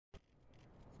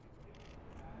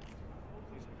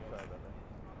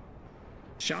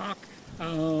shock.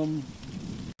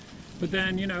 But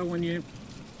then, you know, when you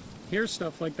hear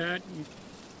stuff like that, you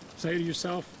say to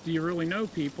yourself, do you really know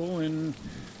people?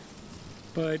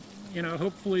 But you know,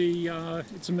 hopefully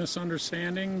it's a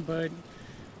misunderstanding, but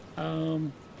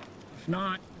if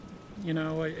not, you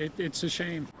know, it's a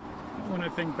shame. When I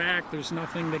think back, there's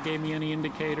nothing that gave me any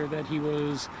indicator that he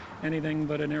was anything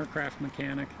but an aircraft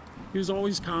mechanic. He was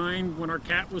always kind. When our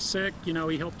cat was sick, you know,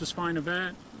 he helped us find a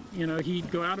vet. You know,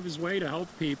 he'd go out of his way to help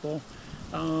people.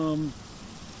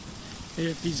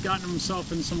 If he's gotten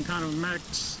himself in some kind of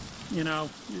mix, you know,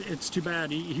 it's too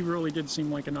bad. He really did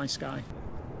seem like a nice guy.